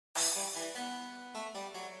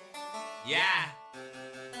Yeah.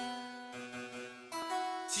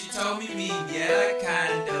 She told me meet me at a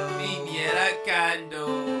condo. Meet me at a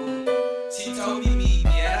condo. She told me meet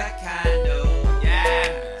me at a condo.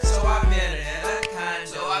 Yeah. So I met her at a condo.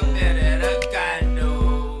 So I met her at a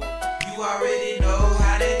condo. You already know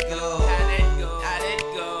how that go. How that go. How that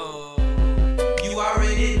go. You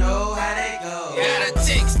already know how that go. Got a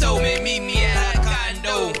text told me meet me at a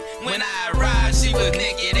condo. When I arrived, she was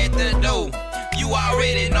naked at the door. You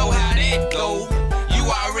already know how that go. You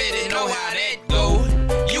already know how that go.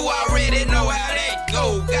 You already know how that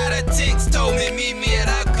go. Got a text told me meet me at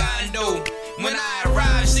her condo. When I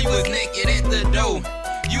arrived, she was naked at the door.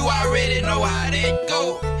 You already know how that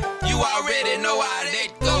go. You already know how that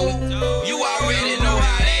go. You already know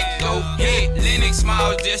how that go. Hit Lennox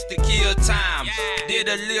Small just to kill time. Did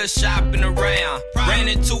a little shopping around. Ran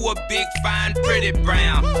into a big, fine, pretty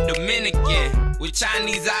brown Dominican with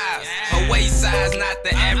Chinese eyes. Her waist size, not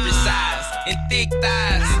the average size. And thick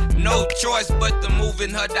thighs, no choice but to move in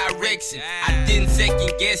her direction. I didn't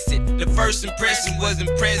second guess it. The first impression was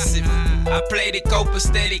impressive. I played it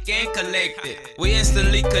copacetic and collected. We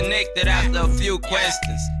instantly connected after a few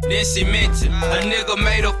questions. Then she mentioned a nigga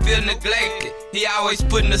made her feel neglected. He always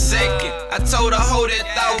put in a second. I told her hold that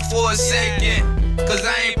thought for a second, cause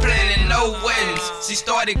I ain't planning no weddings. She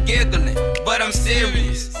started giggling, but I'm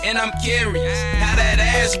serious and I'm curious how that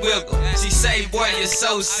ass wiggle. She say, boy, you're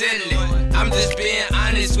so silly. I'm just being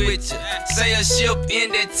honest with you. Say a ship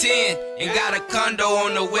ended at 10 and got a condo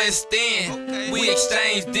on the West End. We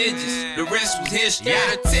exchanged digits, the rest was history.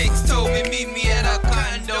 Got a text told me meet me at her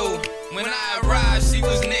condo. When I arrived, she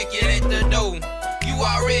was naked at the door. You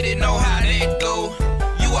already know how that go.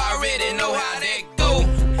 You already know how that go.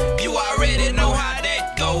 You already know how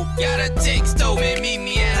that go. Got a text told me meet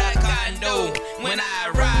me at her condo. When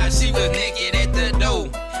I arrived, she was naked at the door.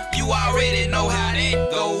 You already know how that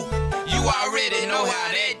go. You already know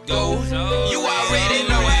how that go. You already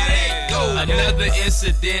know how that go. Another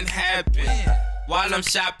incident happened while I'm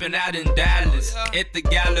shopping out in Dallas at the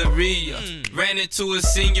Galleria. Ran into a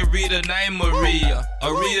senorita named Maria,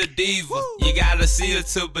 a real diva. You gotta see her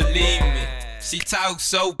to believe me. She talks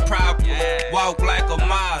so proper, walk like a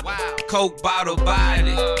model, coke bottle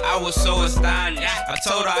body. I was so astonished. I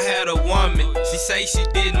told her I had a woman. She say she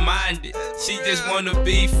didn't mind it. She just wanna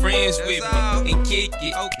be friends with me and kick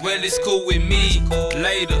it. Well, it's cool with me.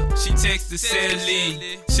 Later, she texted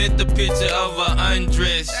Sally, sent the picture of her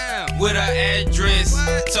undress with her address.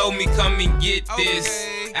 Told me come and get this.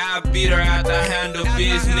 I'll beat her out to handle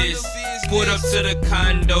business. Put up to the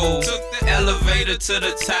condo, elevator to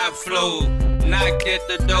the top floor. Knocked at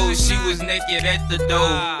the door, she was naked at the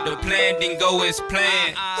door. The plan didn't go as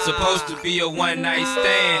planned. Supposed to be a one-night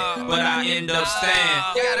stand, but I end up staying.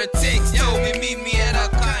 Got a text told me meet me at her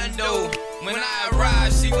condo. When I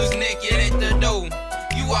arrived, she was naked at the door.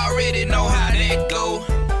 You already know how that go.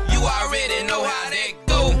 You already know how that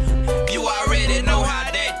go. You already know how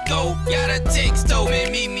that go. Got a text told me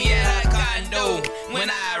meet me at her condo. When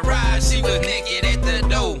I arrived, she was naked at the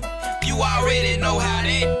door. You already know how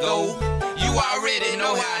that go. You already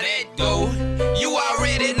know how that go.